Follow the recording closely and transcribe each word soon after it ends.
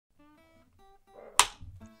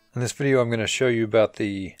In this video I'm going to show you about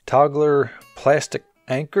the Toggler plastic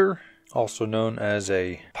anchor, also known as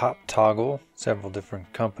a pop toggle. Several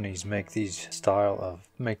different companies make this style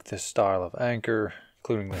of anchor,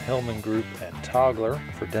 including the Hillman Group and Toggler.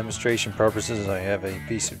 For demonstration purposes, I have a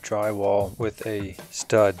piece of drywall with a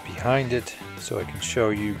stud behind it so I can show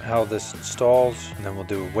you how this installs, and then we'll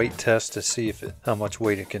do a weight test to see how much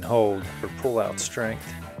weight it can hold for pull-out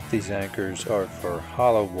strength. These anchors are for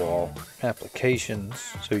hollow wall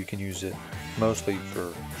applications, so you can use it mostly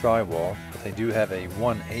for drywall, but they do have a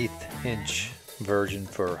 1/8 inch version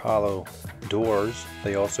for hollow doors.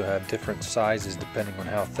 They also have different sizes depending on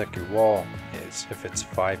how thick your wall is. If it's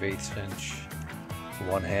 5/8 inch,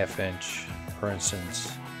 1/2 inch, for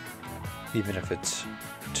instance, even if it's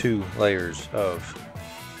 2 layers of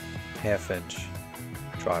 1/2 inch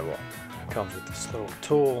drywall. It comes with this little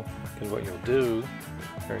tool, because what you'll do,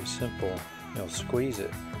 very simple, you'll squeeze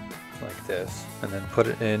it like this and then put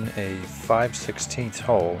it in a 5/16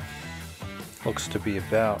 hole. Looks to be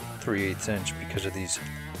about 3/8 inch because of these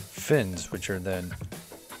fins, which are then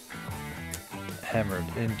hammered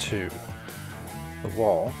into the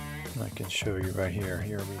wall. And I can show you right here.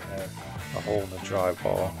 Here we have a hole in the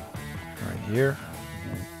drywall right here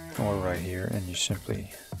or right here, and you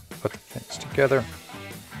simply put the fins together.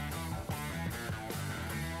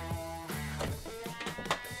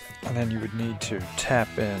 And then you would need to tap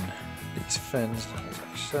in these fins, as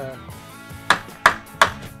I said.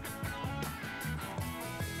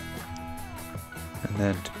 And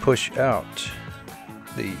then to push out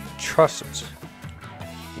the trusses,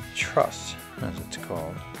 the truss as it's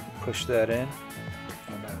called, push that in.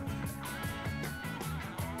 And then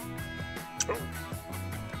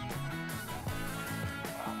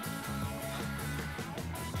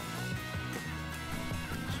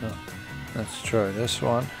so let's try this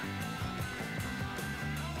one.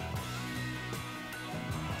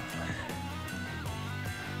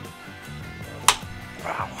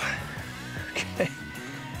 Wow. Okay.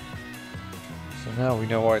 So now we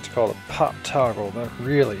know why it's called a pop toggle. That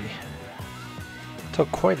really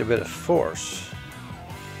took quite a bit of force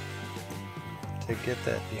to get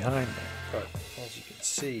that behind there. But as you can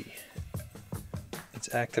see,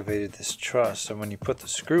 it's activated this truss. So when you put the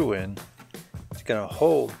screw in, it's going to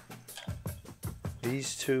hold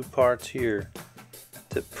these two parts here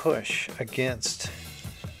to push against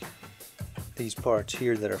these parts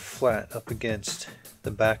here that are flat up against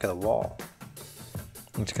the back of the wall.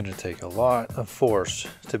 It's going to take a lot of force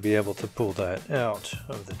to be able to pull that out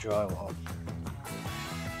of the drywall.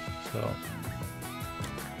 So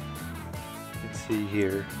you can see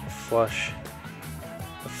here,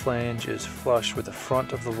 the flange is flush with the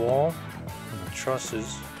front of the wall, and the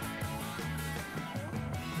trusses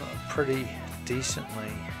are pretty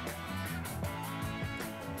decently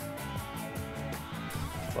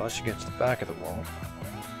flush against the back of the wall.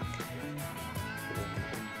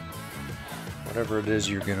 Whatever it is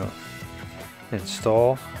you're going to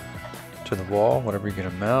install to the wall, whatever you're going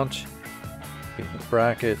to mount, be it a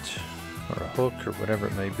bracket or a hook or whatever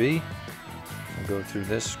it may be, I'll go through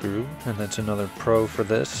this screw, and that's another pro for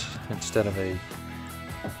this. Instead of a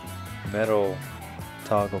metal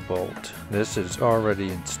toggle bolt, this is already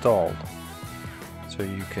installed, so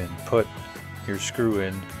you can put your screw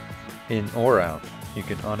in or out. You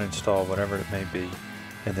can uninstall whatever it may be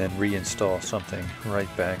and then reinstall something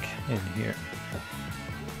right back in here.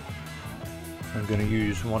 I'm going to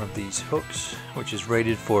use one of these hooks, which is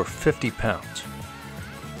rated for 50 pounds.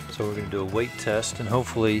 So we're going to do a weight test, and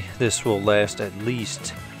hopefully this will last at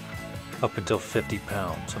least up until 50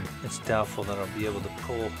 pounds. It's doubtful that I'll be able to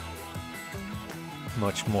pull with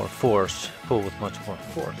much more force.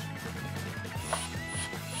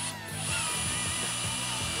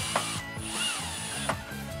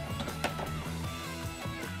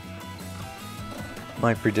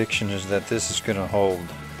 My prediction is that this is going to hold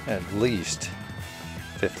at least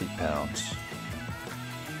 50 pounds.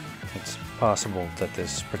 It's possible that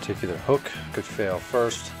this particular hook could fail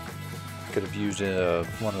first. I could have used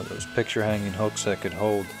one of those picture hanging hooks that could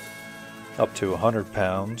hold up to 100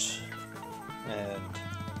 pounds, and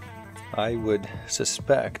I would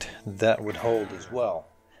suspect that would hold as well,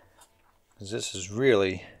 because this is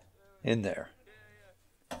really in there.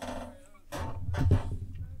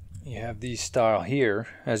 You have these style here,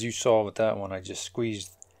 as you saw with that one. I just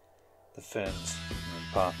squeezed the fins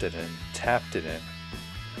and popped it in, tapped it in,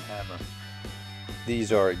 hammer.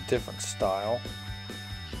 These are a different style,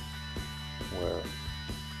 where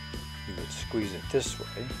you would squeeze it this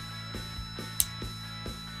way,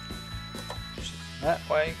 that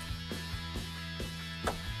way,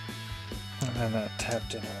 and then that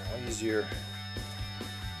tapped in a little easier,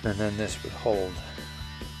 and then this would hold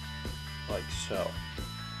like so,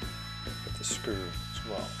 with the screw as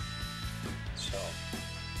well. So,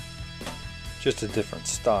 just a different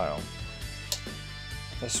style.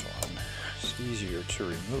 This one is easier to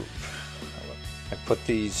remove. I put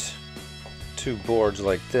these two boards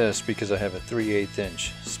like this because I have a 3/8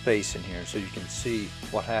 inch space in here, so you can see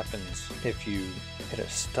what happens if you hit a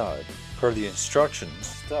stud. Per the instructions,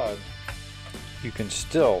 stud, you can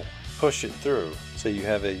still push it through. So you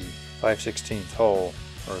have a 5/16 hole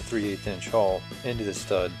or a 3/8 inch hole into the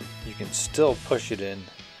stud, you can still push it in,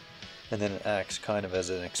 and then it acts kind of as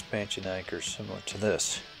an expansion anchor similar to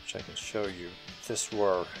this, which I can show you. If this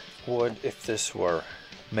were wood, if this were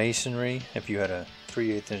masonry, if you had a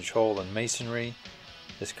 3/8 inch hole in masonry,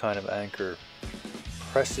 this kind of anchor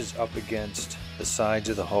presses up against the sides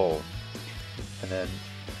of the hole, and then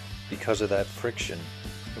because of that friction,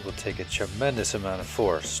 it will take a tremendous amount of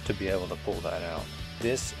force to be able to pull that out.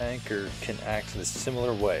 This anchor can act the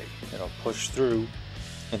similar way. It'll push through,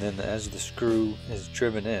 and then as the screw is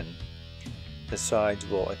driven in, the sides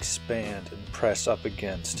will expand and press up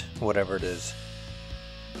against whatever it is,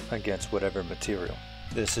 against whatever material.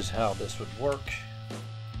 This is how this would work.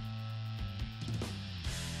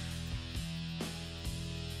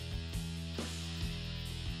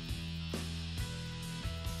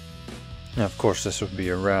 Now, of course, this would be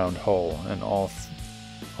a round hole, and all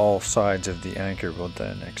sides of the anchor will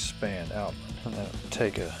then expand out, and that would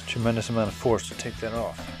take a tremendous amount of force to take that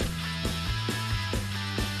off.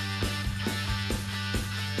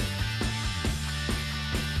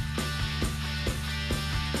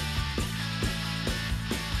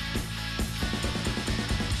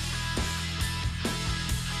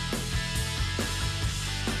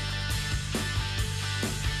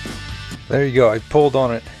 There you go, I pulled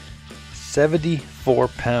on it 74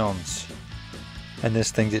 pounds, and this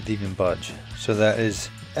thing didn't even budge. So that is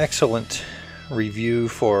excellent review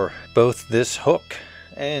for both this hook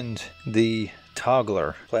and the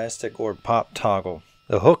toggler, plastic or pop toggle.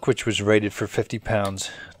 The hook, which was rated for 50 pounds,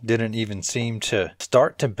 didn't even seem to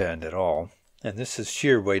start to bend at all. And this is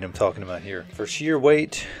shear weight I'm talking about here. For shear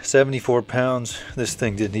weight, 74 pounds, this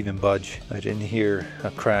thing didn't even budge. I didn't hear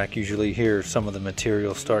a crack. Usually hear some of the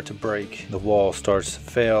material start to break. The wall starts to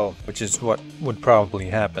fail, which is what would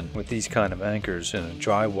probably happen with these kind of anchors in a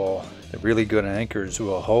drywall. The really good anchors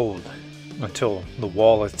will hold until the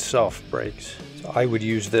wall itself breaks. So I would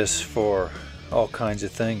use this for all kinds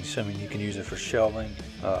of things. I mean, you can use it for shelving.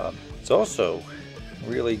 It's also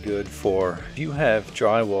really good for if you have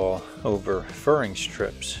drywall over furring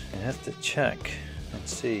strips. You have to check and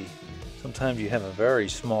see. Sometimes you have a very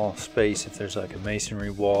small space if there's like a masonry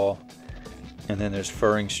wall, and then there's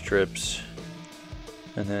furring strips,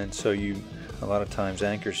 and then so a lot of times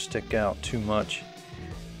anchors stick out too much,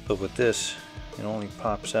 but with this it only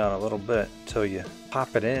pops out a little bit until you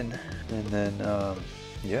pop it in, and then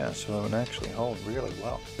yeah, so it would actually hold really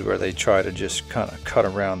well. Where they try to just kind of cut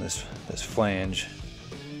around this flange,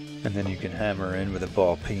 and then you can hammer in with a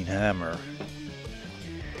ball peen hammer,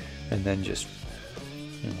 and then just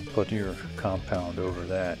put your compound over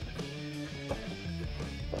that.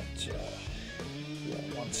 But yeah,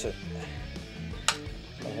 once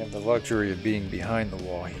I have the luxury of being behind the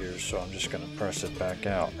wall here, so I'm just going to press it back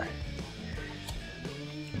out.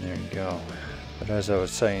 And there you go. But as I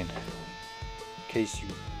was saying, in case you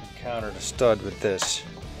encountered a stud with this,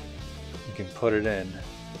 you can put it in,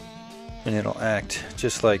 and it'll act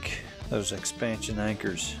just like those expansion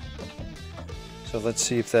anchors. So let's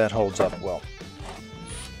see if that holds up well.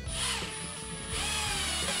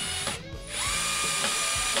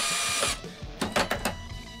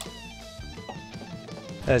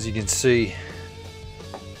 As you can see,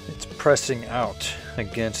 it's pressing out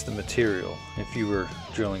against the material if you were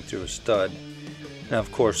drilling through a stud. Now,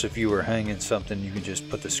 of course, if you were hanging something, you could just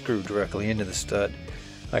put the screw directly into the stud.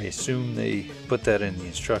 I assume they put that in the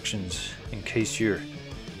instructions in case you're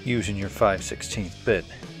using your 5/16 bit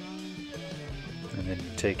and then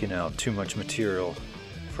you're taking out too much material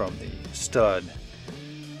from the stud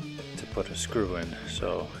to put a screw in.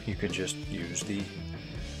 So you could just use the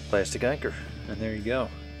plastic anchor, and there you go.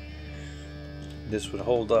 This would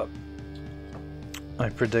hold up, I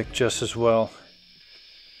predict, just as well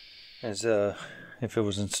as if it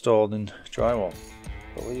was installed in drywall.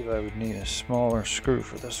 I believe I would need a smaller screw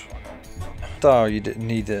for this one. Oh, you didn't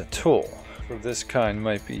need a tool. For this kind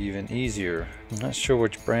might be even easier. I'm not sure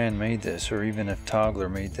which brand made this, or even if Toggler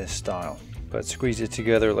made this style. But squeeze it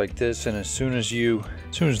together like this, and as soon as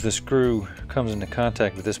the screw comes into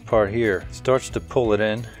contact with this part here, it starts to pull it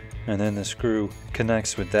in, and then the screw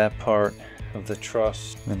connects with that part of the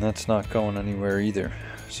truss, and that's not going anywhere either.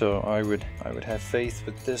 so I would have faith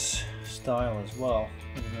with this style as well.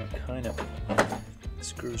 Even though kind of the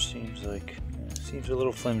screw seems a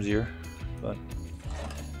little flimsier, but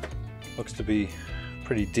looks to be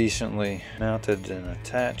pretty decently mounted and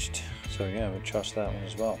attached. So yeah, I would trust that one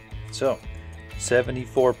as well. So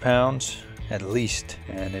 74 pounds at least,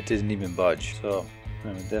 and it didn't even budge. So I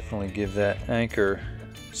would definitely give that anchor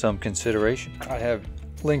some consideration. I have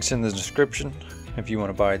links in the description if you want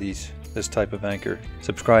to buy this type of anchor.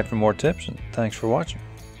 Subscribe for more tips, and thanks for watching.